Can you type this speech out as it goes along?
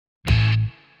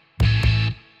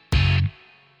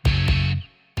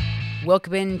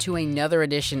Welcome into another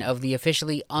edition of the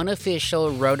officially unofficial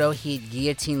Roto Heat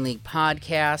Guillotine League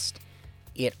podcast.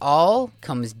 It all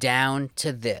comes down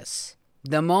to this.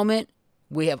 The moment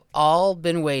we have all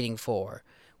been waiting for.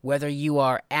 Whether you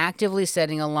are actively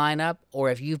setting a lineup or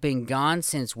if you've been gone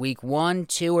since week 1,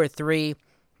 2, or 3,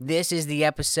 this is the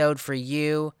episode for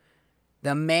you.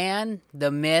 The man,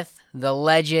 the myth, the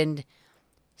legend,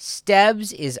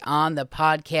 Stebbs is on the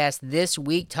podcast this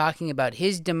week talking about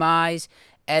his demise,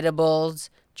 edibles,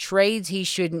 trades he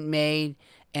shouldn't made,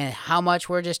 and how much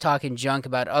we're just talking junk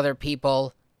about other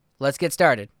people. Let's get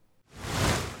started.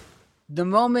 The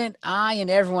moment I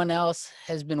and everyone else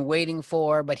has been waiting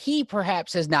for, but he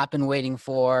perhaps has not been waiting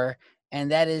for,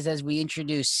 and that is as we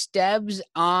introduce Stebbs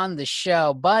on the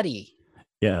show. Buddy,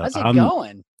 yeah, how's it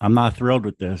going? I'm not thrilled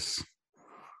with this.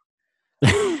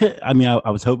 I mean,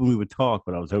 I was hoping we would talk,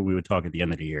 but I was hoping we would talk at the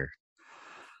end of the year.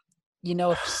 You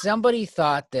know, if somebody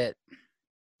thought that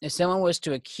if someone was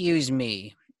to accuse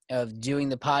me of doing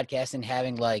the podcast and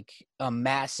having like a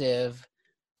massive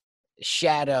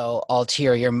shadow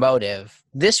ulterior motive,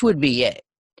 this would be it.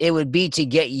 It would be to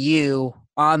get you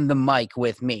on the mic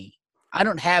with me. I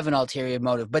don't have an ulterior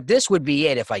motive, but this would be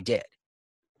it if I did.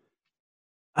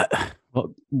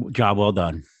 Well, job well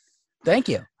done. Thank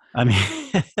you. I mean,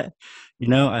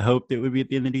 I hoped it would be at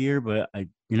the end of the year, but I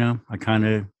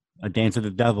danced with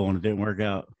the devil and it didn't work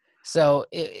out. So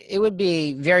it would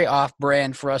be very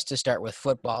off-brand for us to start with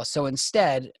football. So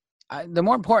instead, the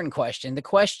more important question, the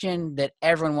question that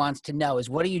everyone wants to know is,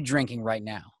 what are you drinking right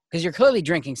now? Because you're clearly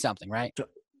drinking something, right?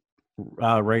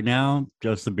 Right now,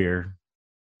 just a beer,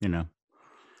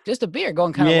 Just a beer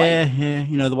going kind of light.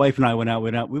 Yeah. The wife and I went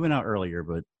out. We went out earlier,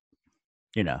 but,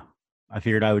 I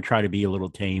figured I would try to be a little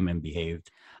tame and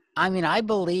behaved. I mean, I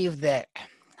believe that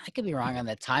I could be wrong on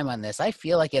the time on this. I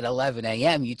feel like at 11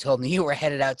 a.m. you told me you were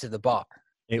headed out to the bar.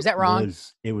 Is that wrong?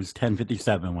 It was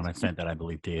 10:57 when I sent that, I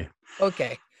believe, to you.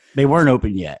 Okay. They weren't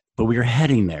open yet, but we were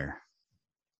heading there.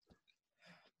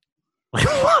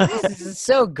 This is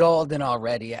so golden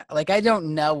already. Like, I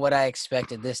don't know what I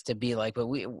expected this to be like, but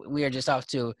we are just off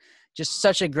to just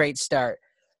such a great start.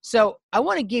 So I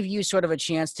want to give you sort of a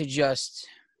chance to just,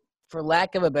 for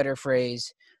lack of a better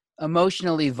phrase,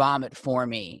 emotionally vomit for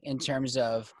me in terms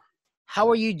of how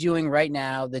are you doing right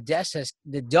now? The dust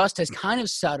has kind of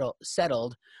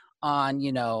settled on,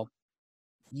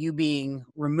 you being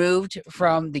removed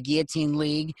from the Guillotine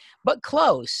League, but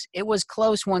close. It was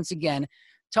close once again.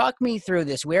 Talk me through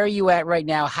this. Where are you at right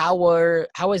now? How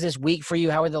was this week for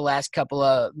you? How were the last couple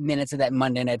of minutes of that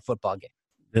Monday Night Football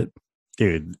game?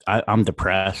 Dude, I'm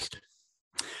depressed.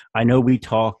 I know we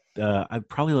talked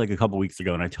probably like a couple weeks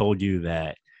ago, and I told you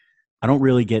that I don't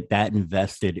really get that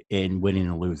invested in winning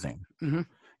and losing.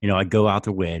 Mm-hmm. I go out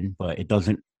to win, but it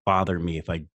doesn't bother me if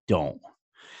I don't.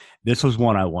 This was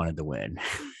one I wanted to win,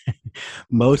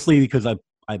 mostly because I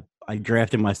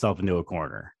drafted myself into a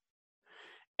corner,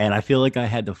 and I feel like I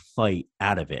had to fight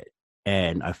out of it,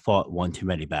 and I fought one too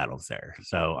many battles there.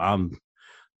 So I'm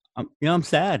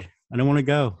sad. I don't want to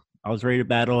go. I was ready to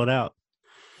battle it out.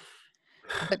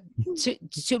 But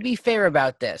to be fair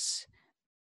about this,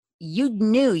 you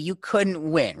knew you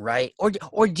couldn't win, right?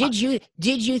 Or did you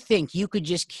think you could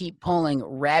just keep pulling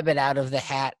rabbit out of the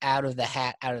hat,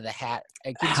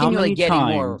 and continually getting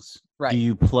more? Right. Do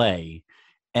you play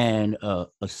and a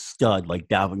stud like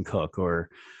Dalvin Cook or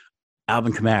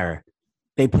Alvin Kamara,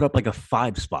 they put up like a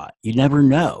 5 spot? You never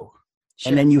know.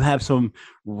 Sure. And then you have some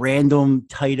random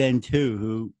tight end too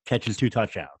who catches 2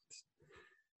 touchdowns.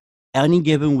 Any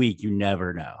given week, you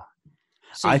never know.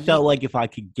 So I felt like if I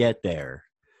could get there,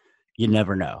 you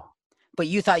never know. But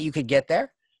you thought you could get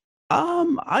there?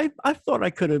 I thought I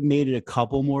could have made it a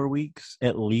couple more weeks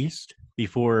at least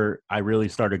before I really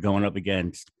started going up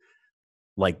against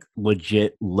like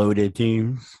legit loaded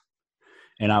teams.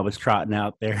 And I was trotting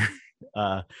out there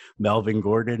Melvin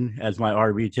Gordon as my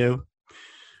RB2.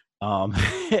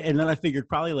 And then I figured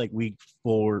probably like week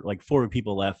 4, like 4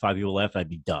 people left, 5 people left, I'd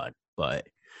be done. But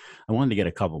I wanted to get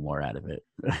a couple more out of it.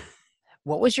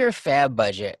 What was your fab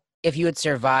budget? If you had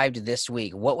survived this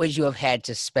week, what would you have had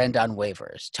to spend on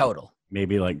waivers total?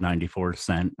 Maybe like 94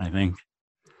 cents, I think.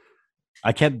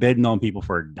 I kept bidding on people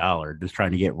for $1, just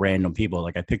trying to get random people.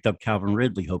 Like I picked up Calvin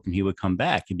Ridley, hoping he would come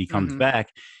back. If he comes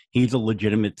back, he's a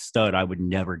legitimate stud I would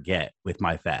never get with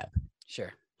my fab.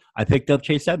 Sure. I picked up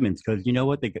Chase Edmonds because you know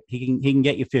what? He can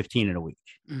get you 15 in a week.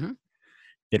 Mm-hmm.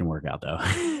 Didn't work out though.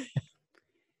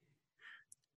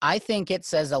 I think it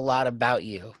says a lot about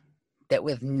you that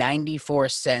with 94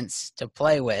 cents to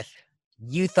play with,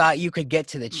 you thought you could get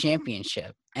to the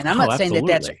championship. And I'm not saying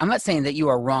I'm not saying that you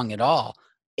are wrong at all.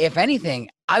 If anything,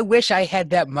 I wish I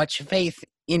had that much faith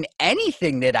in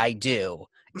anything that I do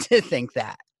to think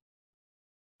that.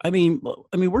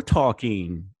 We're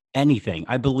talking anything.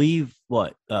 I believe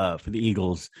for the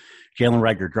Eagles, Jalen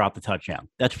Reagor dropped the touchdown.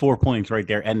 That's 4 points right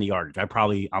there and the yardage. I'm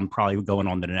probably going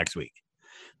on to the next week.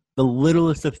 The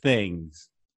littlest of things,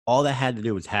 all that had to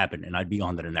do was happen, and I'd be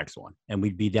on to the next one, and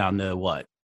we'd be down to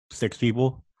 6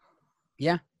 people.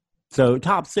 Yeah. So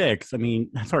top 6. I mean,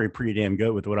 that's already pretty damn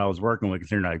good with what I was working with,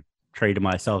 considering I traded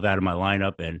myself out of my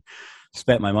lineup and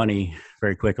spent my money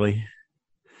very quickly.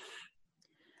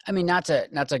 I mean, not to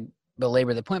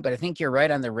belabor the point, but I think you're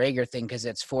right on the Reagor thing because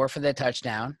it's 4 for the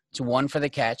touchdown. It's 1 for the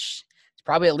catch. It's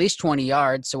probably at least 20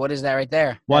 yards. So what is that right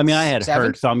there? Well, I mean, I had 7?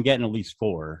 hurt, so I'm getting at least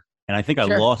 4. And I think I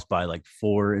Sure. lost by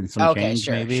 4 and some change,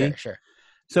 maybe. Sure.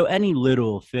 So any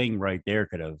little thing right there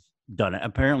could have done it.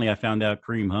 Apparently, I found out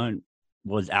Kareem Hunt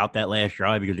was out that last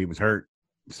drive because he was hurt.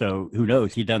 So who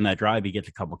knows? He done that drive. He gets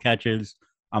a couple catches.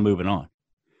 I'm moving on.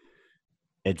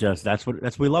 That's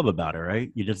what we love about it,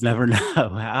 right? You just never know.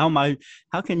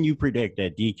 How can you predict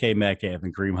that DK Metcalf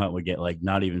and Kareem Hunt would get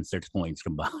not even 6 points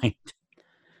combined?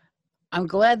 I'm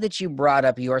glad that you brought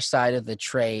up your side of the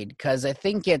trade because I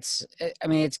think it's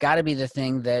got to be the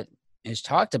thing that is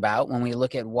talked about when we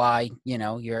look at why,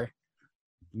 you're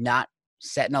not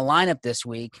setting a lineup this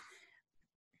week.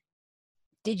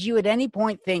 Did you at any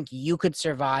point think you could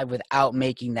survive without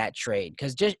making that trade?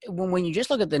 Because just when you just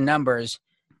look at the numbers,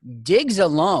 Diggs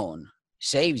alone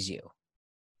saves you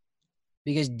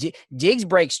because Diggs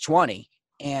breaks 20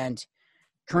 and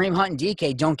Kareem Hunt and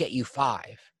DK don't get you 5.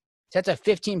 So that's a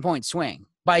 15-point swing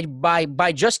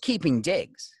by just keeping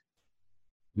Diggs.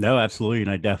 No,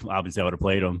 absolutely. And obviously I would have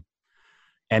played him.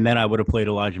 And then I would have played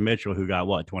Elijah Mitchell, who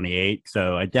got 28.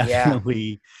 So I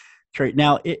definitely trade.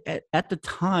 Now, at the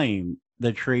time,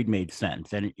 the trade made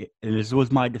sense. And this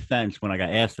was my defense when I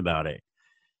got asked about it.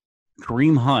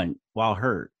 Kareem Hunt, while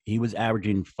hurt, he was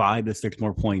averaging 5 to 6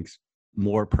 more points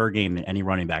more per game than any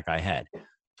running back I had.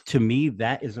 To me,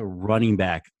 that is a running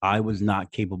back I was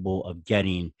not capable of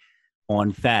getting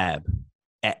on Fab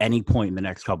at any point in the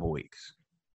next couple of weeks.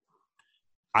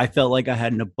 I felt like I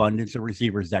had an abundance of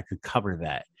receivers that could cover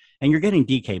that. And you're getting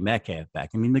DK Metcalf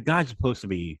back. I mean, the guy's supposed to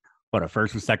be, a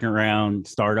first or second round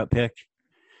startup pick.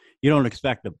 You don't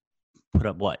expect to put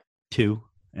up, 2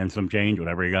 and some change,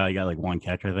 whatever you got. You got 1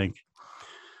 catch, I think.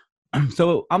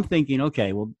 So I'm thinking,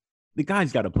 okay, well, the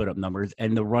guy's got to put up numbers.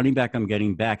 And the running back I'm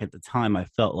getting back at the time, I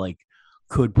felt like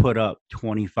could put up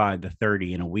 25 to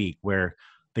 30 in a week, where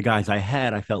the guys I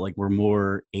had, I felt like were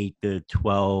more 8 to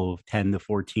 12, 10 to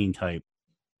 14 type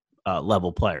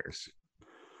level players.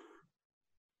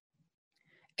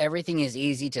 Everything is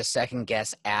easy to second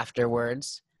guess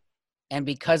afterwards. And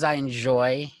because I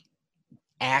enjoy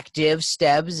active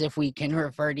Stebbs, if we can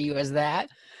refer to you as that,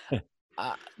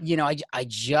 I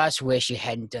just wish you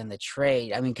hadn't done the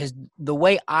trade. I mean, because the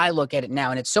way I look at it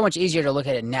now, and it's so much easier to look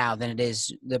at it now than it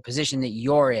is the position that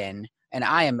you're in, and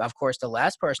I am, of course, the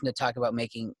last person to talk about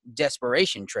making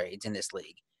desperation trades in this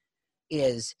league,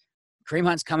 is Kareem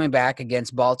Hunt's coming back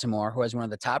against Baltimore, who has one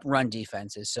of the top run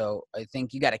defenses. So I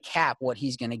think you got to cap what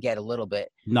he's going to get a little bit.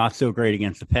 Not so great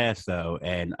against the pass, though,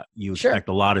 and you expect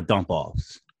a lot of dump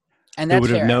offs. And that's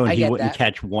Who would have known he wouldn't that.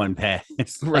 catch 1 pass?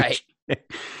 Right. I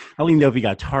don't even know if he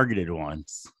got targeted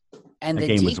once. And the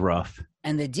game was rough.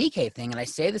 And the DK thing, and I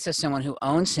say this as someone who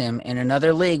owns him in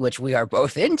another league, which we are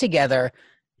both in together,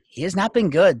 he has not been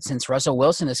good since Russell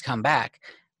Wilson has come back.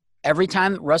 Every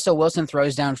time Russell Wilson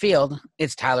throws downfield,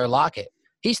 it's Tyler Lockett.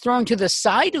 He's throwing to the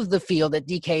side of the field that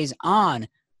DK is on,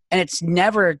 and it's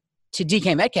never to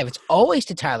DK Metcalf. It's always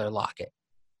to Tyler Lockett.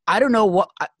 I don't know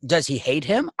does he hate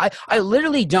him? I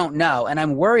literally don't know, and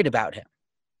I'm worried about him.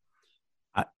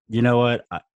 You know what?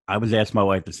 I was asking my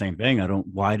wife the same thing.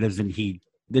 Why doesn't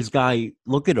this guy,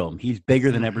 look at him. He's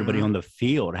bigger than everybody on the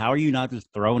field. How are you not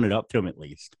just throwing it up to him at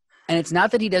least? And it's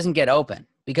not that he doesn't get open,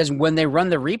 because when they run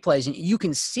the replays, you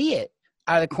can see it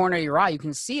out of the corner of your eye. You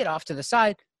can see it off to the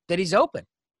side that he's open.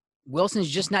 Wilson's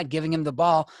just not giving him the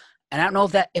ball. And I don't know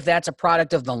if that's a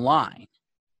product of the line.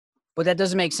 But that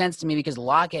doesn't make sense to me because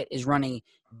Lockett is running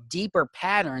deeper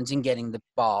patterns and getting the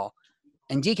ball.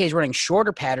 And DK is running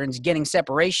shorter patterns, getting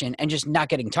separation, and just not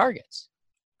getting targets.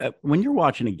 When you're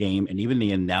watching a game and even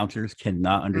the announcers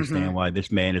cannot understand why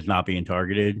this man is not being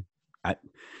targeted,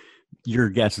 your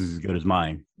guess is as good as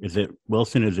mine. Is it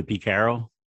Wilson? Is it Pete Carroll?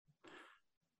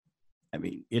 I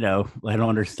mean, I don't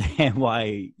understand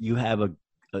why you have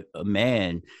a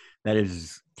man that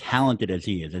is talented as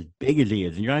he is, as big as he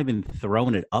is, and you're not even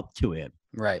throwing it up to him.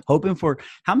 Right. Hoping for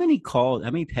how many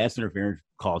pass interference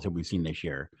calls have we seen this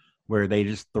year where they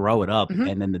just throw it up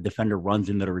and then the defender runs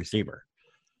into the receiver?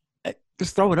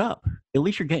 Just throw it up. at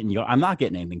least you're getting yard. I'm not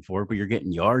getting anything for it, but you're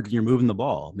getting yards and you're moving the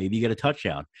ball. Maybe you get a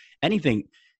touchdown. Anything.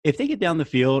 If they get down the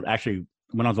field, actually,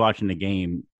 when I was watching the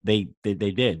game, they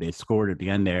did. They scored at the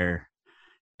end there.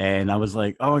 And I was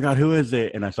like, oh my God, who is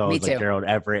it? And I saw it Me was like too. Gerald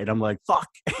Everett. And I'm like, fuck.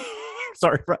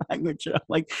 Sorry for language. I'm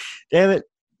like, damn it.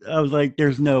 I was like,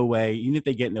 there's no way. Even if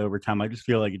they get in overtime, I just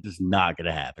feel like it's just not going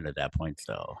to happen at that point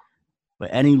still. But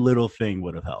any little thing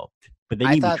would have helped. But they I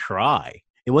didn't even thought, try.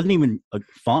 It wasn't even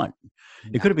fun.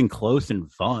 It no. could have been close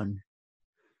and fun.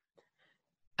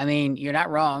 I mean, you're not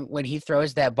wrong. When he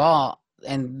throws that ball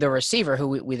and the receiver, who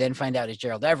we then find out is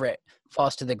Gerald Everett,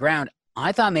 falls to the ground,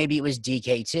 I thought maybe it was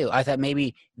DK too. I thought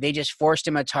maybe they just forced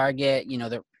him a target.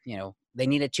 They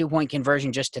need a 2-point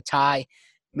conversion just to tie.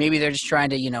 Maybe they're just trying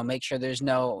to, make sure there's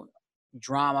no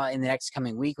drama in the next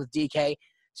coming week with DK.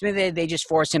 So maybe they just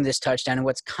forced him this touchdown in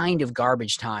what's kind of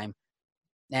garbage time.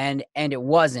 And it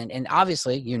wasn't. And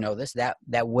obviously, this,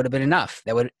 that would have been enough.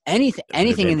 That would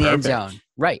anything in the end zone.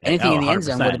 Right. Anything in the end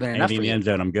zone would have been enough for in the you. end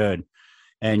zone, I'm good.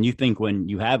 And you think when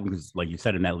you have them, because like you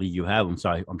said in that league, you have them. So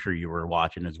I'm sure you were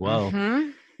watching as well. Mm-hmm.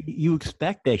 You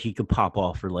expect that he could pop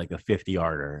off for like a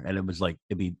 50-yarder, and it was like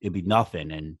it'd be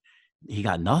nothing, and he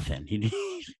got nothing. I think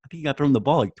he got thrown the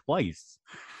ball like twice.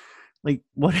 Like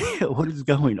what is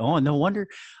going on? No wonder.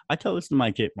 I tell this to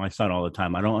my son all the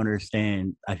time. I don't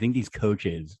understand. I think these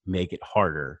coaches make it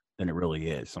harder than it really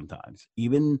is sometimes.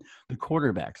 Even the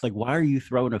quarterbacks. Like, why are you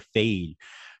throwing a fade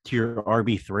to your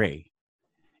RB3?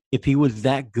 If he was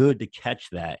that good to catch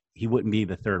that, he wouldn't be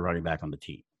the third running back on the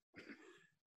team.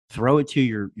 Throw it to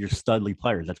your studly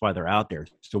players. That's why they're out there.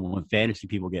 So when fantasy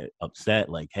people get upset,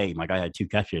 like, hey, my guy had 2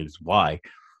 catches. Why?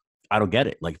 I don't get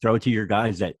it. Like, throw it to your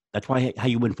guys. That's why how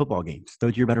you win football games. Throw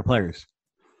it to your better players.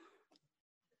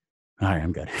 All right,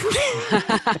 I'm good.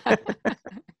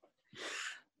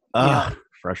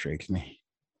 Frustrates me.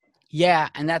 Yeah,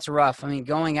 and that's rough. I mean,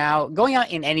 going out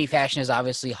in any fashion is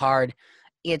obviously hard.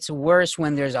 It's worse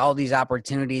when there's all these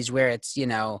opportunities where it's,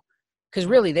 because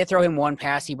really they throw him one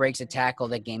pass, he breaks a tackle,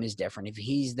 that game is different. If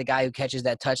he's the guy who catches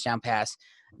that touchdown pass,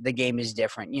 the game is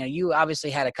different. You obviously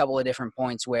had a couple of different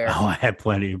points where. Oh, I had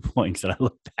plenty of points that I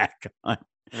look back on.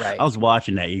 Right. I was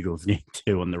watching that Eagles game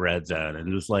too in the red zone, and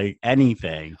it was like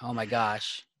anything. Oh my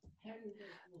gosh.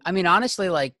 I mean, honestly,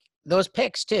 like those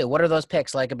picks too. What are those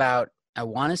picks like? I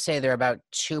want to say they're about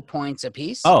 2 points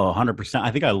apiece. Oh, 100%.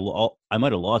 I think I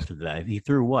might have lost to that. He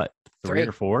threw what? 3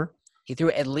 or 4? He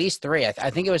threw at least 3. I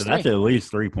think it was 3. That's at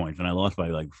least 3 points, and I lost by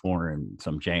like 4 and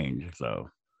some change. So,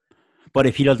 but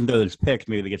if he doesn't throw those picks,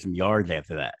 maybe they get some yards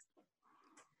after that.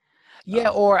 Yeah,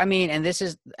 or I mean, and this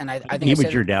is, and I think he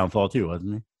was your downfall too,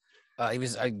 wasn't he? He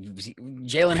was.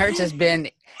 Jalen Hurts has been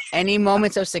any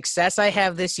moments of success I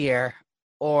have this year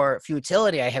or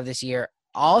futility I have this year,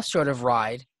 all sort of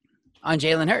ride on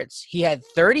Jalen Hurts. He had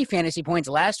 30 fantasy points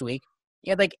last week.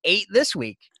 He had like 8 this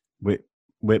week.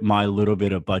 With my little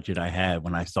bit of budget I had,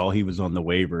 when I saw he was on the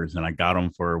waivers and I got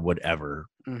him for whatever,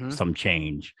 some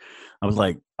change, I was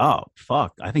like, oh,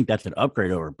 fuck. I think that's an upgrade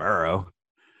over Burrow.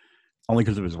 Only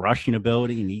because of his rushing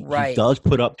ability. And he does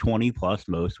put up 20+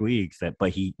 most weeks.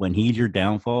 But when he's your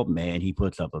downfall, man, he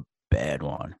puts up a bad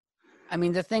one. I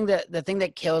mean, the thing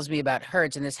that kills me about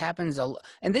Hurts, and this happens,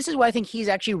 and this is why I think he's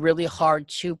actually really hard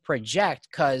to project,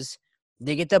 because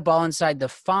they get the ball inside the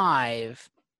 5.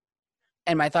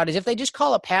 And my thought is, if they just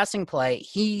call a passing play,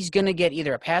 he's going to get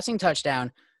either a passing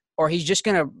touchdown or he's just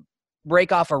going to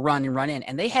break off a run and run in.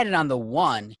 And they had it on the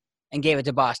 1 and gave it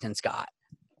to Boston Scott.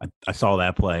 I saw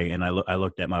that play, and I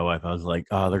looked at my wife. I was like,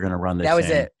 oh, they're going to run this in. That was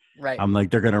it. Right. I'm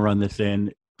like, they're going to run this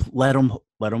in. Let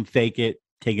him fake it,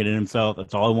 take it in himself.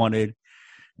 That's all I wanted.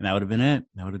 And that would have been it.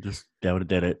 That would have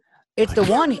did it. It's the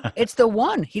 1. It's the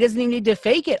 1. He doesn't even need to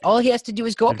fake it. All he has to do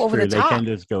is go up over the top. They can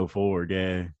just go forward,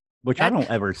 yeah. Which I don't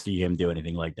ever see him do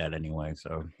anything like that anyway,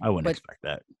 so I wouldn't expect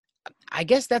that. I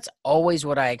guess that's always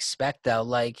what I expect, though.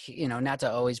 Like, not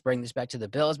to always bring this back to the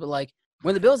Bills, but like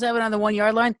when the Bills have it on the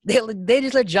 1-yard line, they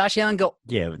just let Josh Allen go.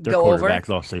 Yeah, their quarterback's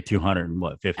also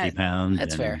 250 pounds.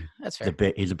 That's fair. That's fair.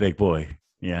 He's a big boy.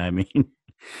 Yeah, I mean,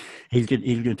 he's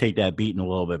gonna take that beating a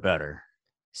little bit better.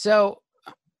 So,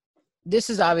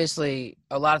 this is obviously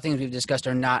a lot of things we've discussed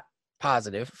are not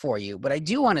positive for you, but I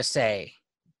do want to say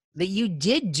that you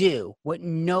did do what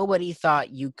nobody thought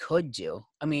you could do.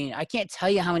 I mean, I can't tell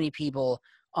you how many people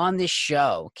on this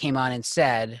show came on and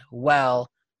said, well,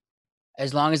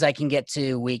 as long as I can get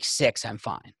to week 6, I'm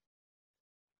fine.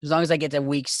 As long as I get to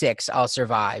week 6, I'll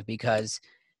survive, because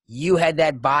you had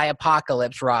that bye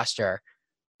apocalypse roster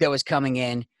that was coming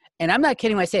in. And I'm not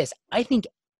kidding when I say this. I think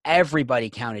everybody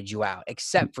counted you out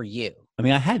except for you. I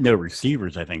mean, I had no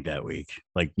receivers, I think, that week.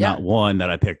 Like, not one that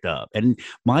I picked up. And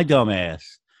my dumb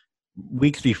ass,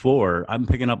 weeks before, I'm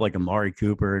picking up like Amari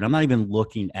Cooper, and I'm not even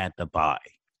looking at the buy.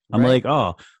 I'm Right. like,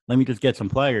 oh, let me just get some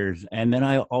players. And then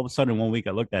I all of a sudden one week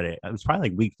I looked at it. It was probably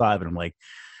like week 5, and I'm like,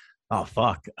 oh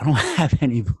fuck, I don't have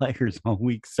any players on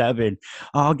week 7.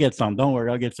 I'll get some. Don't worry,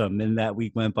 I'll get some. Then that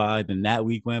week went by. Then that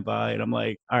week went by, and I'm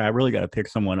like, all right, I really got to pick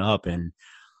someone up. And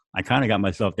I kind of got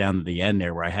myself down to the end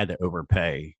there where I had to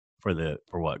overpay for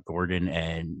what Gordon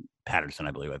and Patterson,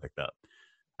 I believe I picked up.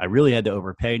 I really had to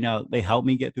overpay. Now they helped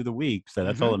me get through the week, so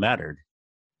that's all Mm-hmm. that mattered.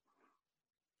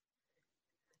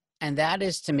 And that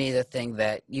is to me the thing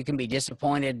that you can be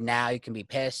disappointed now, you can be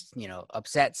pissed,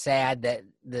 upset, sad that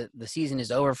the season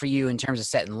is over for you in terms of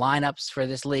setting lineups for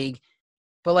this league.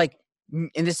 But like, and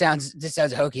this sounds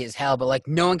hokey as hell, but like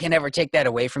no one can ever take that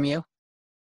away from you.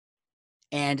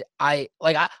 And I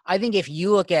think if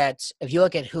you look at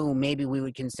who maybe we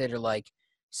would consider like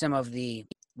some of the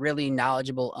really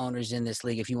knowledgeable owners in this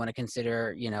league, if you want to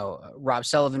consider, Rob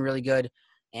Sullivan really good,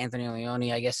 Anthony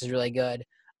Leone, I guess, is really good.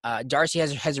 Darcy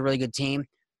has a really good team.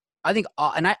 I think,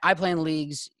 and I play in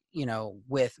leagues,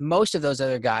 with most of those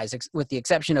other guys, with the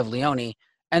exception of Leone,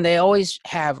 and they always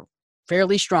have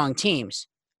fairly strong teams.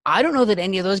 I don't know that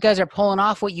any of those guys are pulling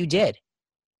off what you did.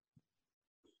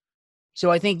 So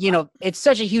I think, it's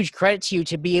such a huge credit to you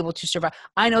to be able to survive.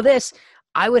 I know this.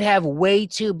 I would have way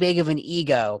too big of an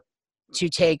ego to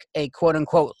take a quote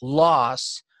unquote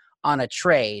loss on a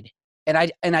trade. And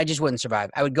I just wouldn't survive.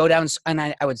 I would go down, and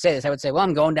I would say this. I would say, well,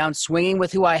 I'm going down swinging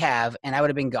with who I have, and I would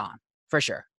have been gone for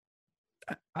sure.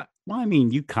 Well, I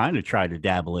mean, you kind of tried to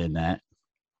dabble in that.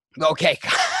 Okay.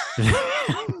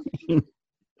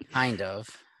 Kind of.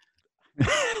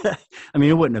 I mean,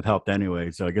 it wouldn't have helped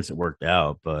anyway, so I guess it worked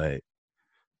out. But,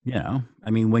 I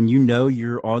mean, when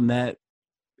you're on that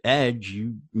edge,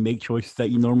 you make choices that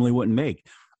you normally wouldn't make.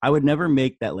 I would never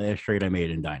make that last trade I made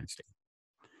in Dynasty.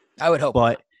 I would hope.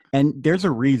 But, and there's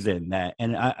a reason that,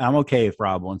 and I'm okay if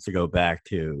Rob wants to go back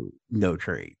to no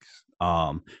trades.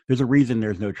 There's a reason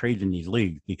there's no trades in these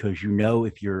leagues, because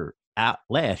if you're out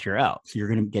last, you're out. So you're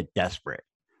going to get desperate.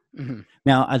 Mm-hmm.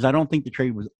 Now, as I don't think the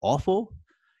trade was awful,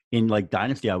 in like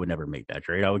Dynasty, I would never make that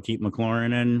trade. I would keep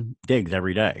McLaurin and Diggs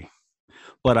every day.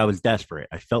 But I was desperate.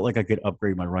 I felt like I could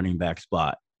upgrade my running back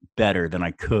spot better than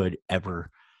I could ever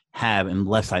have,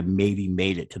 unless I maybe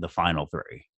made it to the final 3,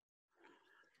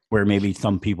 where maybe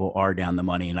some people are down the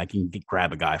money and I can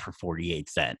grab a guy for 48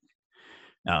 cents.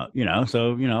 So,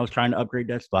 I was trying to upgrade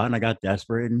that spot, and I got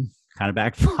desperate and kind of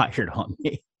backfired on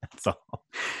me. That's all.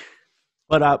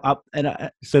 But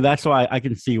so that's why I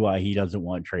can see why he doesn't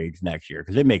want trades next year,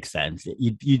 because it makes sense.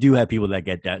 You do have people that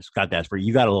got desperate.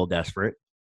 You got a little desperate.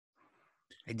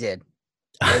 I did.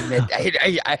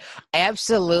 I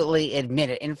absolutely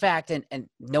admit it. In fact, and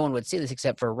no one would see this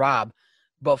except for Rob,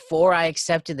 before I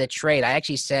accepted the trade, I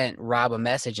actually sent Rob a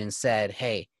message and said,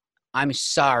 hey, I'm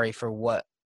sorry for what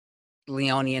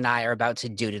Leone and I are about to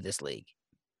do to this league.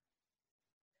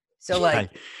 So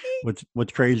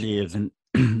what's crazy is,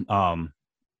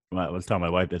 I was telling my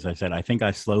wife this. I said, I think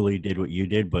I slowly did what you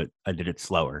did, but I did it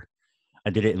slower. I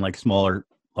did it in like smaller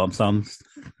lump sums.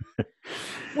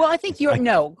 Well, I think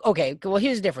okay. Well,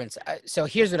 here's the difference. So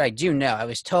here's what I do know. I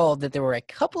was told that there were a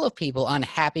couple of people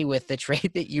unhappy with the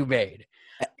trade that you made.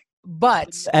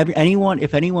 But if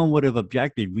anyone would have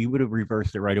objected, we would have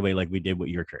reversed it right away like we did with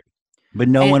your trade. But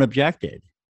no one objected.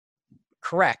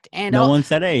 Correct. And no one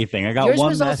said anything. I got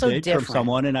one message from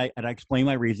someone, and I explained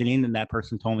my reasoning, and that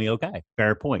person told me, okay,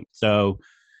 fair point. So,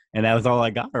 and that was all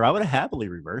I got. Or I would have happily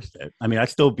reversed it. I mean, I'd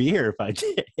still be here if I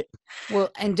did. Well,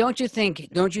 and don't you think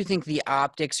the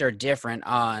optics are different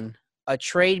on a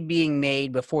trade being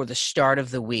made before the start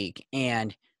of the week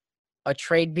and a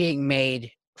trade being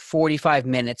made 45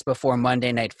 minutes before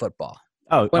Monday Night Football?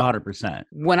 Oh, 100%.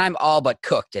 When I'm all but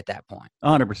cooked at that point.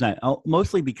 100%.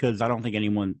 Mostly because I don't think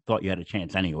anyone thought you had a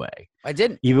chance anyway. I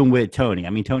didn't. Even with Tony. I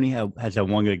mean, Tony has had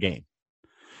one good game.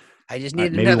 I just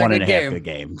needed maybe another one and good a half game. good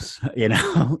games,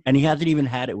 and he hasn't even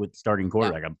had it with starting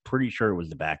quarterback. No. I'm pretty sure it was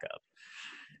the backup.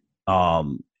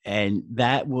 And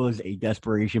that was a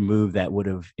desperation move that would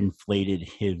have inflated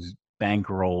his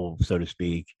bankroll, so to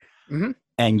speak. Mm-hmm.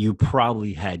 And you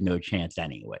probably had no chance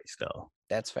anyway, still.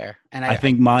 That's fair. And I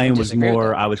think mine was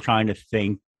more, I was trying to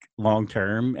think long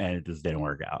term, and it just didn't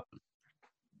work out.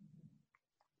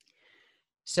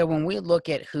 So when we look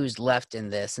at who's left in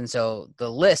this, and so the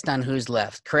list on who's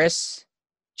left: Chris,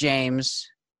 James,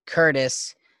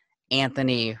 Curtis,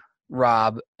 Anthony,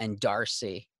 Rob, and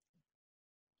Darcy.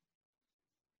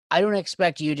 I don't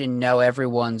expect you to know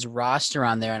everyone's roster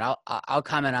on there, and I'll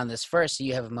comment on this first so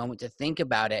you have a moment to think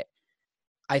about it.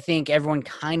 I think everyone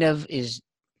kind of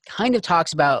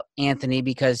talks about Anthony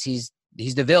because he's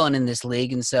he's the villain in this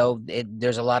league, and so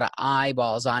there's a lot of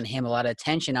eyeballs on him, a lot of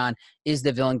attention on, is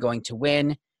the villain going to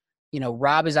win?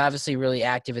 Rob is obviously really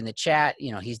active in the chat.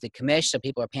 He's the commish, so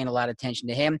people are paying a lot of attention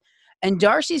to him. And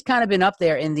Darcy's kind of been up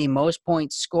there in the most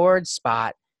points scored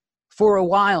spot for a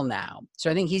while now. So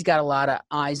I think he's got a lot of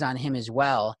eyes on him as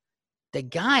well. The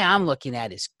guy I'm looking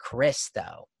at is Chris,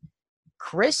 though.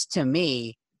 Chris, to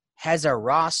me, has a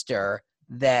roster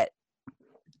that,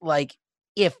 like,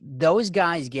 if those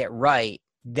guys get right,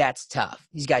 that's tough.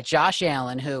 He's got Josh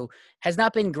Allen, who has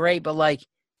not been great, but, like,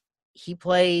 he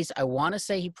plays, I want to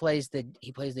say he plays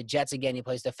the Jets again. He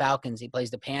plays the Falcons. He plays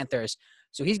the Panthers.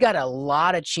 So he's got a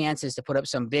lot of chances to put up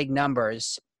some big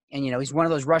numbers. And, he's one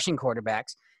of those rushing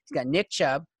quarterbacks. He's got Nick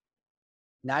Chubb,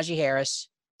 Najee Harris,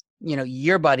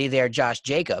 your buddy there, Josh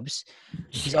Jacobs.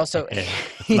 He's also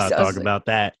talk about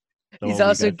that. He's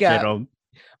also got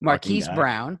Marquise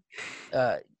Brown,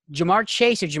 Jamar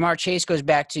Chase. If Jamar Chase goes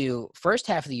back to first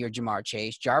half of the year, Jamar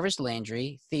Chase, Jarvis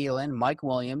Landry, Thielen, Mike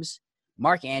Williams,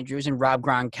 Mark Andrews, and Rob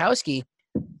Gronkowski.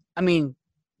 I mean,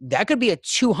 that could be a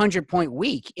 200-point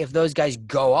week if those guys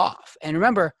go off. And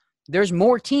remember, there's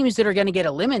more teams that are going to get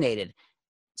eliminated.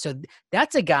 So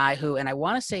that's a guy who, and I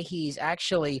want to say he's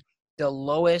actually the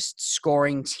lowest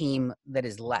scoring team that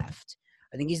is left.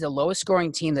 I think he's the lowest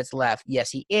scoring team that's left.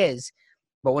 Yes, he is.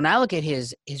 But when I look at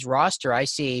his roster, I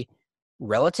see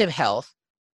relative health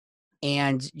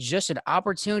and just an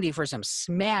opportunity for some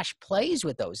smash plays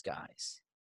with those guys.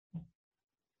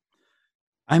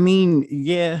 I mean,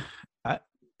 yeah. You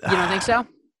don't think so?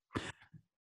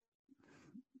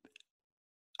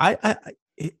 I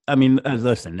mean,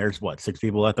 listen, there's 6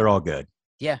 people left. They're all good.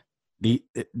 Yeah.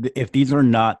 If these are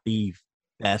not the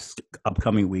best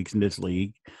upcoming weeks in this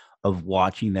league of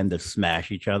watching them to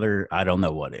smash each other, I don't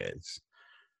know what is,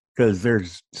 because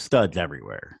there's studs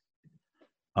everywhere.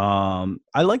 I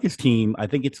like his team. I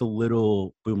think it's a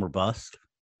little boomer bust.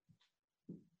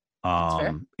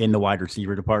 In the wide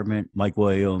receiver department, Mike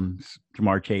Williams,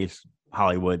 Jamar Chase,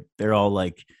 Hollywood, they're all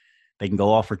like, they can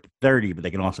go off for 30, but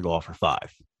they can also go off for 5.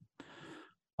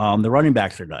 The running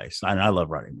backs are nice, and I love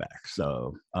running backs,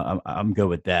 so I'm good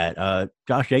with that.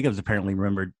 Josh Jacobs apparently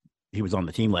remembered he was on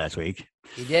the team last week.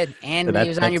 He did, and he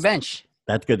was on your bench.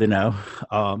 That's good to know.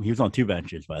 He was on 2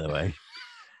 benches, by the way.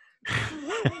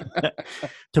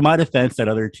 To my defense, that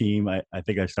other team, I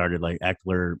think I started like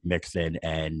Eckler, Mixon,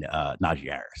 and Najee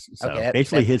Harris. So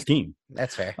basically his team.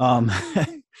 That's fair. I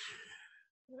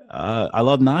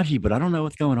love Najee, but I don't know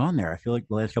what's going on there. I feel like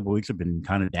the last couple of weeks have been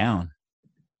kind of down.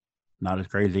 Not as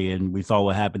crazy. And we saw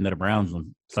what happened to the Browns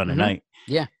on Sunday night.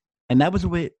 Yeah. And that was the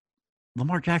way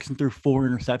Lamar Jackson threw 4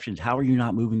 interceptions. How are you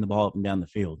not moving the ball up and down the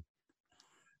field?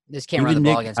 This can't run the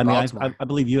ball against Baltimore. I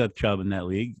believe you have Chubb in that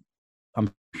league.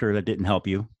 I'm sure that didn't help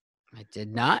you. I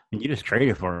did not. And you just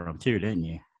traded for him too, didn't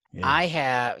you? Yeah. I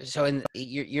have. So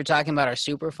you're talking about our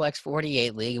Superflex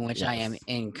 48 league, in which I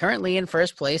am currently in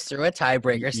first place through a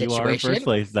tiebreaker situation. You are in first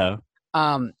place, though.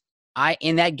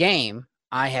 In that game,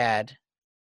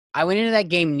 I went into that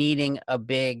game needing a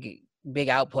big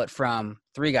output from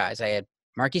 3 guys. I had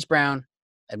Marquise Brown,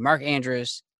 I had Mark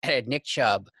Andrews, I had Nick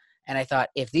Chubb, and I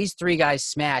thought if these 3 guys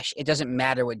smash, it doesn't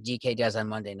matter what DK does on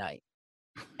Monday night.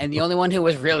 And the only one who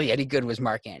was really any good was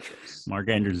Mark Andrews. Mark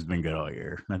Andrews has been good all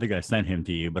year. I think I sent him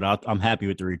to you, but I'm happy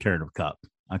with the return of Kupp.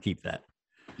 I'll keep that.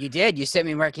 You did. You sent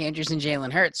me Mark Andrews and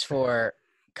Jalen Hurts for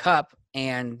Kupp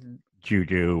and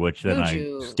Juju, which then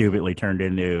I stupidly turned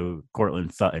into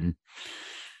Cortland Sutton.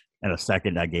 And a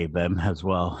second I gave them as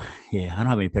well. Yeah, I don't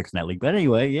have any picks in that league. But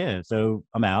anyway, yeah, so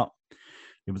I'm out.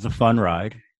 It was a fun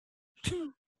ride.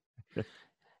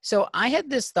 So I had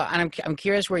this thought, and I'm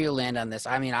curious where you land on this.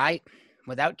 I mean,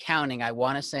 without counting, I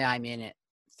want to say I'm in it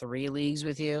 3 leagues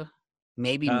with you,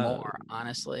 maybe more,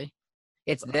 honestly.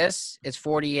 It's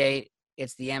 48,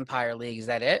 it's the Empire League. Is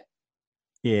that it?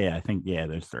 Yeah, I think,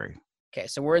 there's 3. Okay,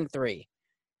 so we're in 3.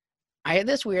 I had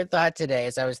this weird thought today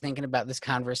as I was thinking about this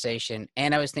conversation,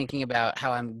 and I was thinking about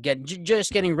how I'm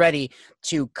just getting ready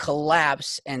to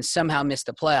collapse and somehow miss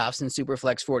the playoffs in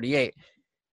Superflex 48.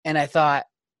 And I thought,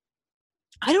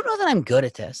 I don't know that I'm good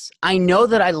at this. I know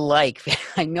that I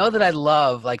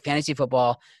love like fantasy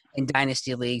football and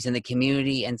dynasty leagues and the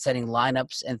community and setting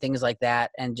lineups and things like that,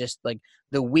 and just like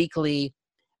the weekly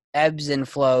ebbs and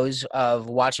flows of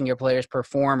watching your players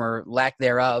perform or lack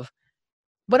thereof.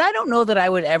 But I don't know that I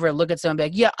would ever look at someone and be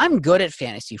like, yeah, I'm good at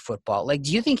fantasy football. Like,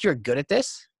 do you think you're good at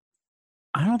this?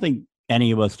 I don't think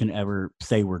any of us can ever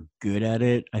say we're good at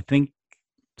it. I think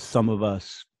some of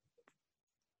us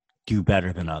do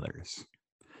better than others.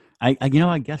 I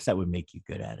guess that would make you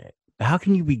good at it. But how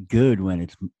can you be good when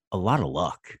it's a lot of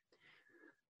luck?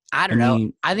 I I don't know.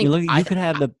 mean, I you think look, you could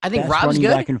have the I think best Rob's running good.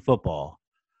 back in football,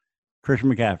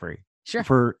 Christian McCaffrey, Sure.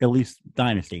 for at least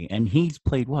Dynasty, and he's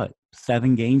played what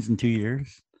 7 games in 2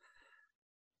 years.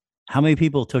 How many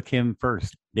people took him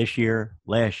first this year,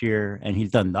 last year, and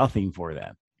he's done nothing for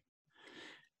them?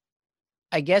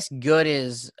 I guess good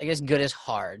is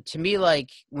hard. To me, like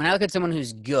when I look at someone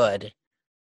who's good,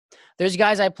 there's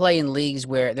guys I play in leagues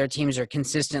where their teams are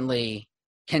consistently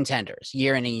contenders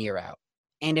year in and year out.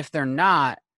 And if they're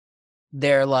not,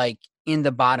 they're like in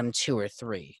the bottom 2 or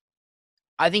 3.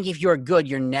 I think if you're good,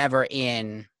 you're never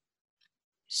in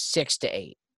 6 to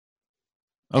 8.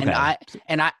 And Okay,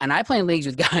 I play in leagues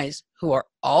with guys who are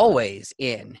always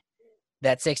in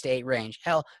that 6 to 8 range.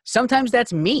 Hell, sometimes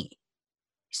that's me.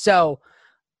 So,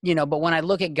 but when I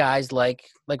look at guys like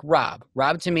Rob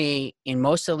to me, in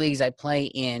most of the leagues I play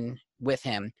in with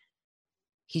him,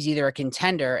 he's either a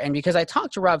contender, and because I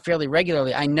talk to Rob fairly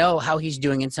regularly, I know how he's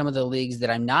doing in some of the leagues that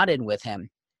I'm not in with him.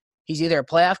 He's either a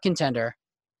playoff contender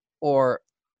or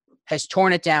has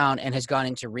torn it down and has gone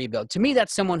into rebuild. To me,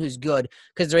 that's someone who's good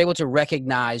because they're able to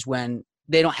recognize when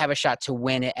they don't have a shot to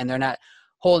win it and they're not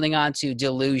holding on to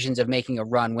delusions of making a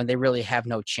run when they really have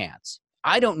no chance.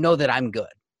 I don't know that I'm good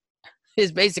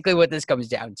is basically what this comes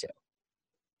down to.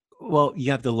 well,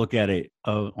 you have to look at it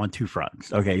on 2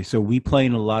 fronts. Okay, so we play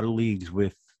in a lot of leagues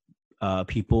with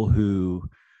people who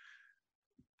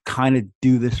kind of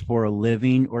do this for a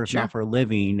living, or if Sure. not for a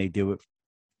living, they do it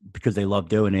because they love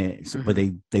doing it. Mm-hmm. But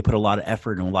they put a lot of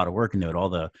effort and a lot of work into it. All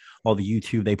the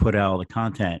YouTube they put out, all the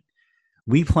content.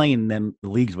 We play in the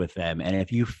leagues with them, and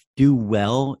if you do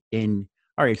well in,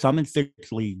 all right, so I'm in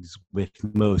 6 leagues with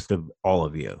most of all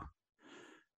of you.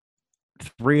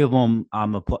 3 of them,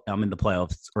 I'm in the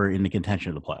playoffs or in the contention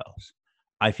of the playoffs.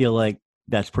 I feel like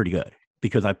that's pretty good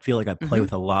because I feel like I play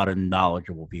with a lot of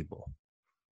knowledgeable people.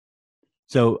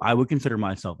 So I would consider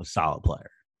myself a solid player.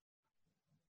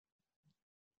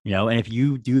 And if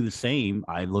you do the same,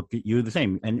 I look at you the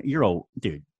same. And you're old,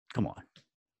 dude. Come on,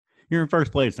 you're in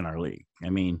first place in our league.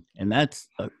 I mean, and it's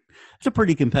a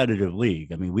pretty competitive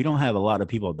league. I mean, we don't have a lot of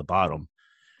people at the bottom.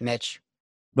 Mitch.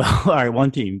 Well, all right, one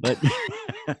team, but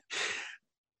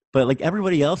but like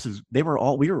everybody else we were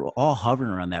all hovering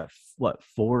around that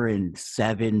 4 and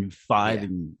 7, 5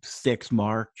 and 6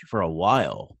 mark for a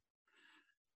while.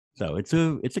 So it's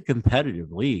a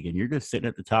competitive league, and you're just sitting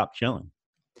at the top chilling.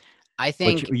 I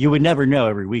think but you would never know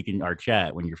every week in our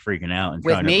chat when you're freaking out and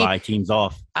trying to buy teams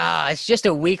off. It's just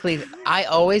a weekly. I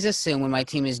always assume when my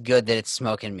team is good that it's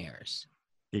smoke and mirrors.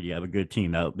 Did you have a good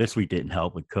team though? This week didn't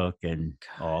help with Cook and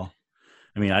all.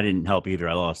 I mean, I didn't help either.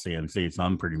 I lost CMC, so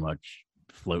I'm pretty much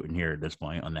floating here at this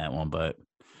point on that one. But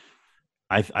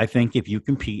I think if you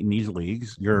compete in these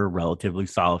leagues, you're a relatively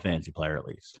solid fantasy player at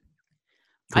least.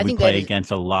 I think we play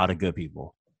against a lot of good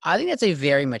people. I think that's a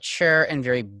very mature and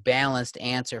very balanced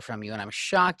answer from you, and I'm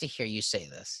shocked to hear you say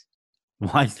this.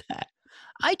 Why is that?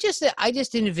 I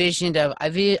just envisioned I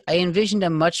envisioned a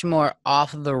much more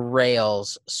off the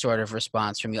rails sort of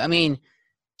response from you. I mean,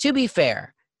 to be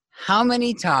fair, how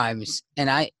many times,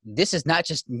 and this is not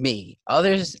just me,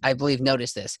 others I believe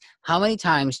notice this. How many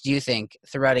times do you think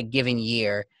throughout a given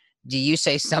year do you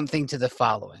say something to the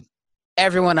following?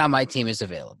 Everyone on my team is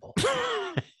available.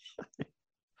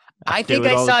 I think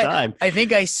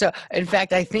I saw. In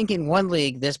fact, I think in one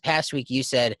league this past week you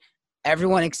said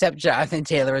everyone except Jonathan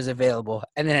Taylor is available,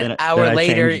 and then an hour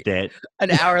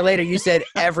later you said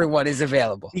everyone is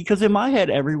available. Because in my head,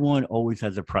 everyone always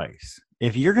has a price.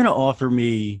 If you're going to offer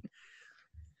me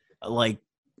like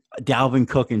Dalvin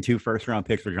Cook and 2 first-round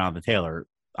picks for Jonathan Taylor,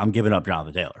 I'm giving up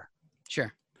Jonathan Taylor.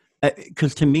 Sure.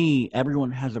 Because to me,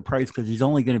 everyone has a price because he's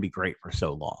only going to be great for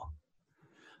so long.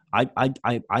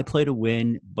 I play to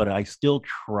win, but I still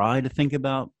try to think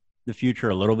about the future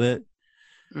a little bit.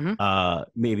 Mm-hmm.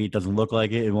 Maybe it doesn't look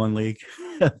like it in one league,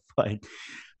 but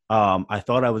I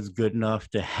thought I was good enough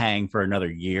to hang for another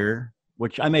year,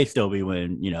 which I may still be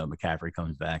when, McCaffrey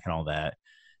comes back and all that.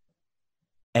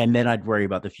 And then I'd worry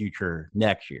about the future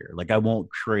next year. Like I won't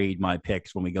trade my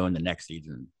picks when we go into next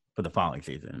season for the following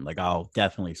season. Like I'll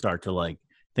definitely start to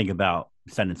think about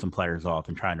sending some players off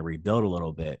and trying to rebuild a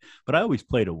little bit, but I always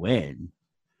play to win,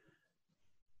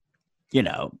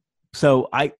 so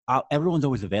everyone's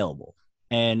always available.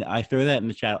 And I throw that in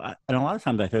the chat. And a lot of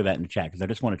times I throw that in the chat because I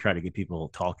just want to try to get people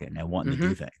talking and wanting to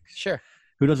do things. Sure.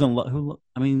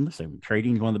 Listen,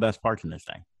 trading is one of the best parts in this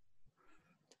thing.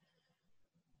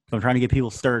 So I'm trying to get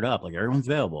people stirred up. Like everyone's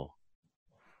available.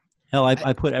 Hell,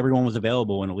 I put everyone was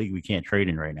available in a league we can't trade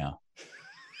in right now.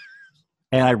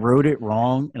 And I wrote it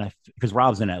wrong, and because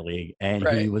Rob's in that league, and he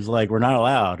Right. was like, "We're not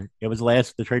allowed." It was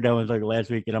the trade deadline was like last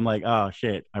week, and I'm like, "Oh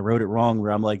shit, I wrote it wrong."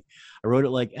 Where I'm like, I wrote it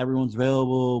like everyone's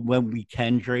available when we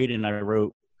can trade, and I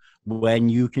wrote when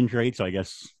you can trade. So I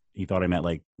guess he thought I meant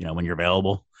like when you're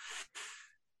available.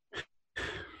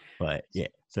 But yeah,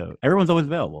 so everyone's always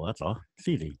available. That's all. It's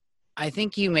easy. I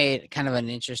think you made kind of an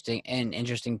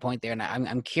interesting point there, and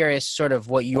I'm curious sort of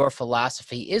what your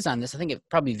philosophy is on this. I think it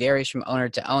probably varies from owner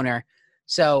to owner.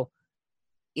 So,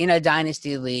 in a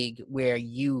dynasty league where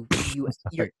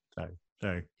sorry,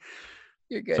 sorry.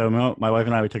 you're good. So my wife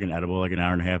and I we took an edible like an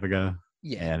hour and a half ago,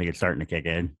 Yeah, and I think it's starting to kick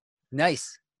in.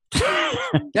 nice,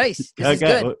 nice. This is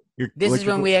Okay, good. This what's is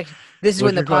your when this is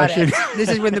when what's the your question? this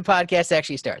is when the podcast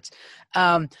actually starts.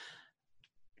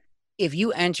 If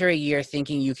you enter a year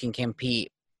thinking you can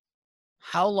compete,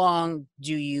 how long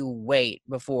do you wait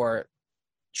before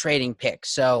trading picks?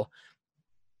 So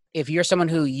if you're someone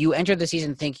who you entered the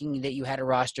season thinking that you had a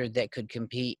roster that could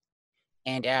compete,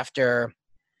 and after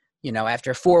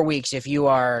 4 weeks, if you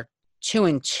are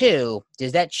 2-2,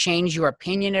 does that change your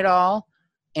opinion at all?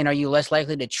 And are you less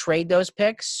likely to trade those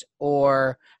picks?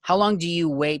 Or how long do you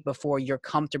wait before you're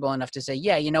comfortable enough to say,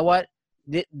 yeah, you know what?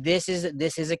 This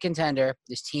is a contender.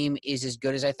 This team is as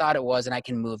good as I thought it was, and I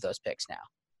can move those picks now.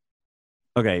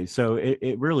 Okay, so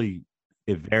it really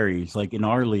it varies. Like in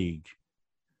our league,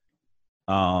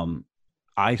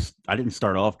 I didn't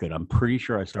start off good. I'm pretty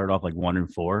sure I started off like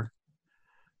 1-4.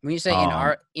 When you say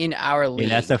Um, in our in league,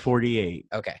 SF48,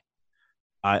 okay,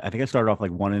 I think I started off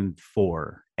like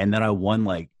 1-4, and then I won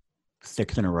like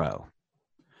 6 in a row.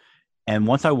 And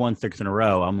once I won 6 in a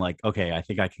row, I'm like, okay, I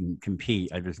think I can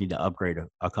compete. I just need to upgrade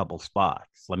a couple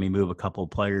spots. Let me move a couple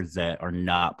players that are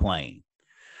not playing.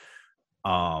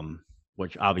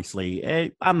 Which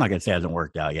obviously I'm not gonna say hasn't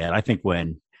worked out yet. I think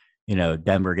when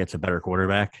Denver gets a better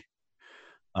quarterback,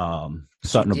 you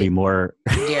Sutton will be more.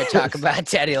 dare talk about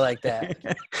Teddy like that.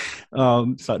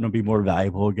 Sutton will be more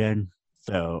valuable again.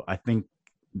 So I think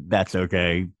that's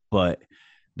okay. But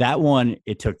that one,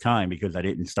 it took time because I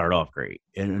didn't start off great.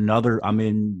 And I'm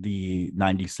in the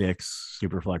 96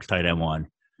 Superflex tight end one.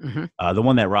 Mm-hmm. The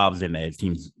one that Rob's in, his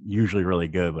team's usually really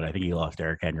good, but I think he lost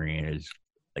Derrick Henry and is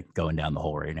like going down the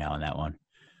hole right now in that one.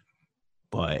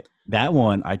 But that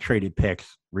one, I traded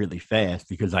picks really fast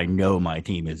because I know my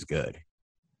team is good.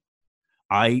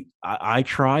 I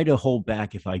try to hold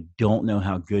back if I don't know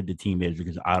how good the team is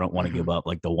because I don't want to give up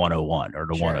like the 101 or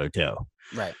the Sure. 102.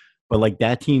 Right. But like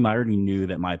that team, I already knew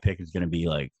that my pick is going to be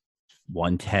like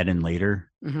 110 and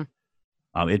later.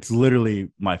 Mm-hmm. It's literally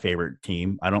my favorite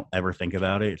team. I don't ever think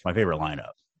about it. It's my favorite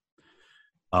lineup.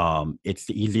 It's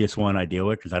the easiest one I deal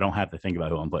with because I don't have to think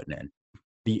about who I'm putting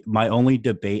in. My only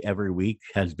debate every week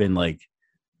has been like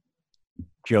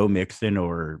Joe Mixon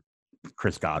or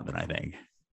Chris Godwin, I think,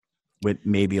 with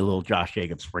maybe a little Josh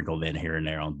Jacobs sprinkled in here and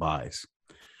there on buys.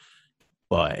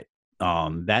 But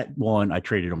that one, I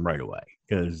traded him right away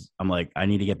because I'm like, I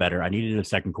need to get better. I needed a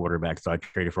second quarterback, so I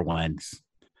traded for Wentz.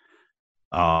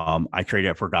 I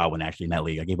traded for Godwin actually in that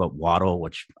league. I gave up Waddle,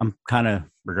 which I'm kind of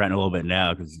regretting a little bit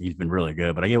now because he's been really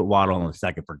good. But I gave up Waddle in the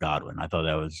second for Godwin. I thought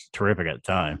that was terrific at the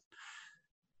time.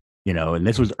 And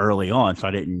this was early on, so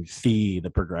I didn't see the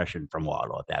progression from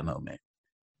Waddle at that moment.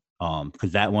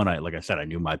 Because that one, like I said, I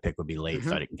knew my pick would be late, Mm-hmm.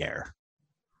 so I didn't care.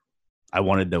 I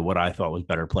wanted what I thought was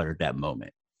better player at that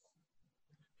moment.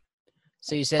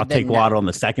 So you said I'll take Waddle on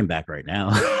the second back right now.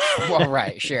 Well,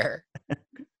 right, sure.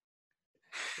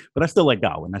 But I still like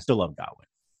Godwin. I still love Godwin.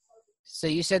 So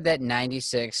you said that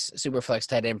 96 Superflex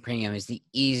tight end premium is the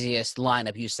easiest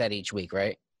lineup you set each week,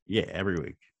 right? Yeah, every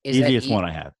week. Is Easiest one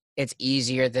I have. It's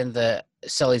easier than the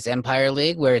Sully's Empire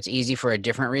League, where it's easy for a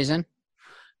different reason?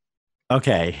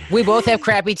 Okay. We both have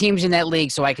crappy teams in that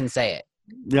league, so I can say it.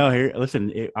 No, here,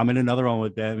 listen. I'm in another one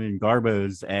with them in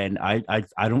Garbos, and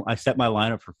I set my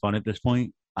lineup for fun at this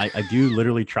point. I do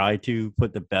literally try to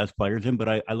put the best players in, but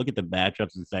I look at the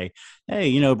matchups and say,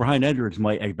 hey, Brian Edwards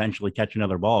might eventually catch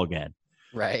another ball again.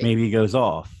 Right. Maybe he goes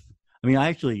off. I mean,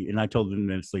 I told them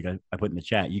this, like I put in the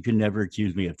chat, you can never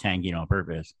accuse me of tanking on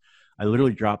purpose. I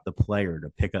literally dropped the player to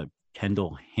pick up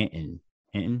Kendall Hinton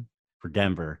for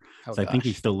Denver. Oh, so I think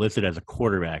he's still listed as a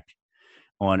quarterback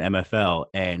on MFL,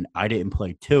 and I didn't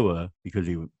play Tua because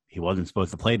he wasn't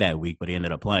supposed to play that week, but he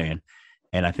ended up playing.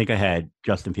 And I think I had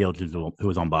Justin Fields who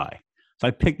was on bye. So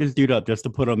I picked this dude up just to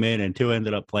put him in, and Tua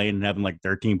ended up playing and having like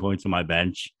 13 points on my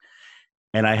bench.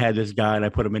 And I had this guy, and I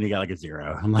put him in, he got like a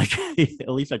 0. I'm like, at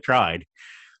least I tried.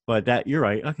 But you're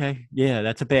right. Okay, yeah,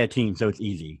 that's a bad team, so it's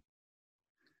easy.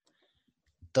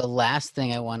 The last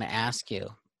thing I want to ask you,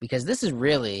 because this is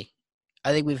really,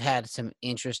 I think we've had some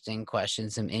interesting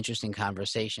questions, some interesting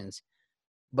conversations.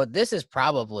 but this is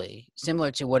probably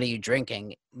similar to what are you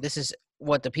drinking? This is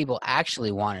what the people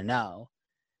actually want to know.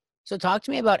 So talk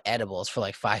to me about edibles for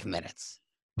like 5 minutes.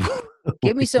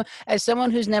 Give me some, as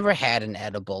someone who's never had an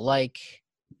edible, like,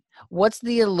 what's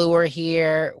the allure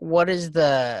here? What is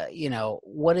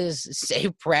what is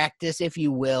safe practice, if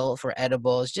you will, for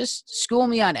edibles? Just school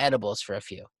me on edibles for a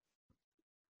few.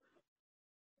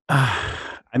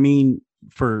 I mean,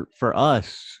 for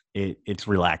us, it's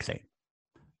relaxing.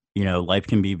 Life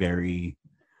can be very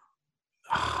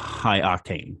high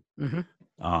octane. Mm-hmm.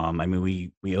 I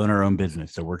mean, we own our own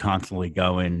business, so we're constantly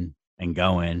going and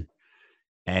going,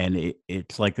 and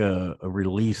it's like a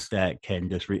release that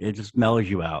can it just mellows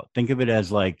you out. Think of it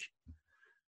as like,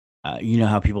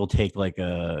 how people take like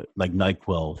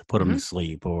NyQuil to put them Mm-hmm. to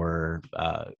sleep, or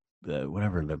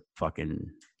whatever the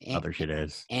fucking other shit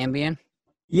is. Ambien?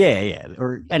 Yeah,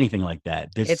 or anything like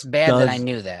that. It's bad that I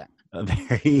knew that.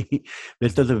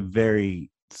 This does a very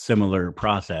similar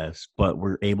process, but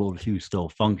we're able to still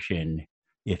function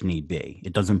if need be.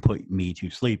 It doesn't put me to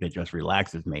sleep. It just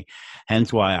relaxes me.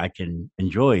 Hence why I can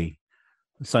enjoy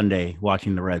Sunday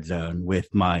watching the Red Zone with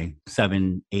my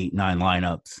 7, 8, 9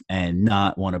 lineups and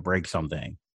not want to break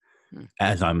something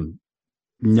as I'm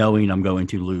knowing I'm going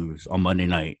to lose on Monday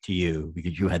night to you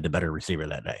because you had the better receiver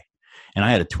that day. And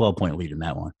I had a 12-point lead in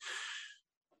that one.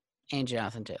 And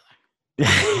Jonathan Taylor.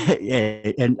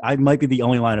 Yeah, and I might be the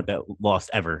only lineup that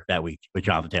lost ever that week with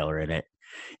Jonathan Taylor in it.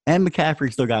 And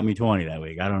McCaffrey still got me 20 that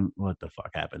week. I don't know what the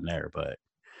fuck happened there, but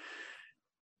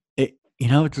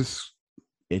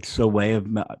it's a way of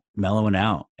mellowing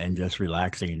out and just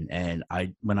relaxing. And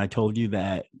when I told you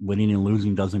that winning and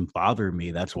losing doesn't bother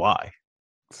me, that's why.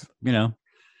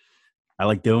 I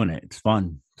like doing it. It's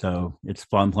fun. So it's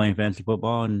fun playing fantasy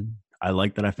football, and I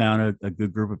like that I found a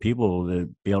good group of people to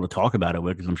be able to talk about it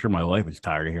with, because I'm sure my wife is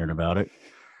tired of hearing about it.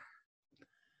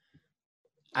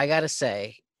 I got to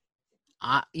say,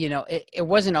 it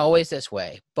wasn't always this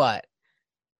way, but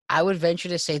I would venture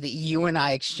to say that you and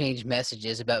I exchange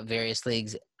messages about various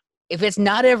leagues. If it's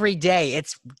not every day,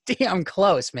 it's damn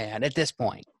close, man, at this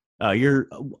point. I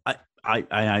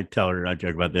tell her, I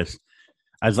joke about this.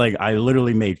 I was like, I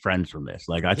literally made friends from this.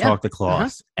 Like, I talk to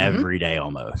Klaus every day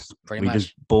almost. Pretty much.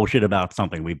 Just bullshit about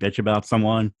something. We bitch about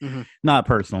someone, Mm-hmm. not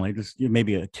personally, just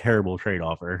maybe a terrible trade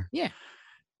offer. Yeah.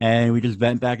 And we just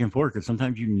vent back and forth, because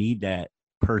sometimes you need that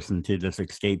person to just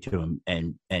escape to him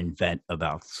and vent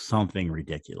about something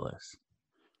ridiculous.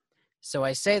 So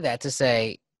I say that to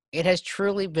say it has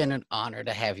truly been an honor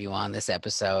to have you on this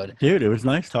episode. Dude, it was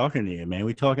nice talking to you, man.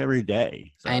 We talk every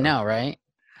day. So. I know, right?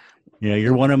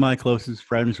 You're one of my closest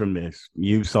friends from this.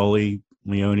 You, Sully,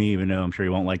 Leone, even though I'm sure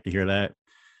you won't like to hear that.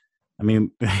 I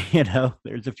mean,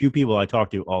 there's a few people I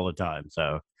talk to all the time.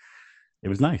 So it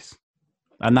was nice.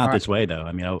 I'm not this way, though.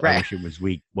 I mean, I wish it was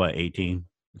week, 18,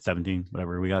 17,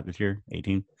 whatever we got this year,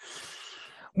 18.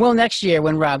 Well, next year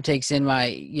when Rob takes in my,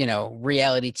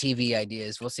 reality TV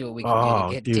ideas, we'll see what we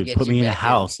can do to get put you me in a back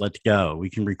house. Let's go.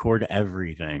 We can record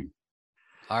everything.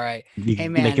 All right. Hey,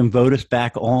 man. They can vote us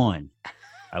back on.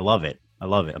 I love it.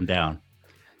 I'm down.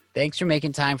 Thanks for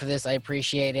making time for this. I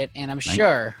appreciate it. And I'm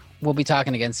sure we'll be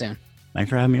talking again soon. Thanks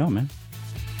for having me on, man.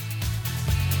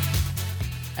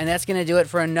 And that's going to do it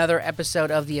for another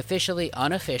episode of the officially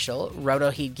unofficial Roto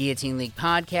Heat Guillotine League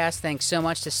podcast. Thanks so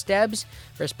much to Stebbs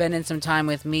for spending some time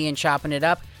with me and chopping it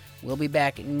up. We'll be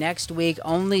back next week.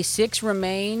 Only 6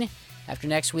 remain. After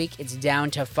next week, it's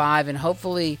down to 5, and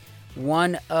hopefully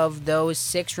one of those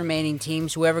 6 remaining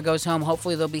teams, whoever goes home,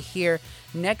 hopefully they'll be here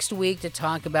next week to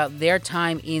talk about their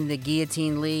time in the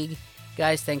Guillotine League.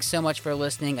 Guys, thanks so much for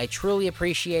listening. I truly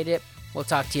appreciate it. We'll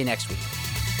talk to you next week.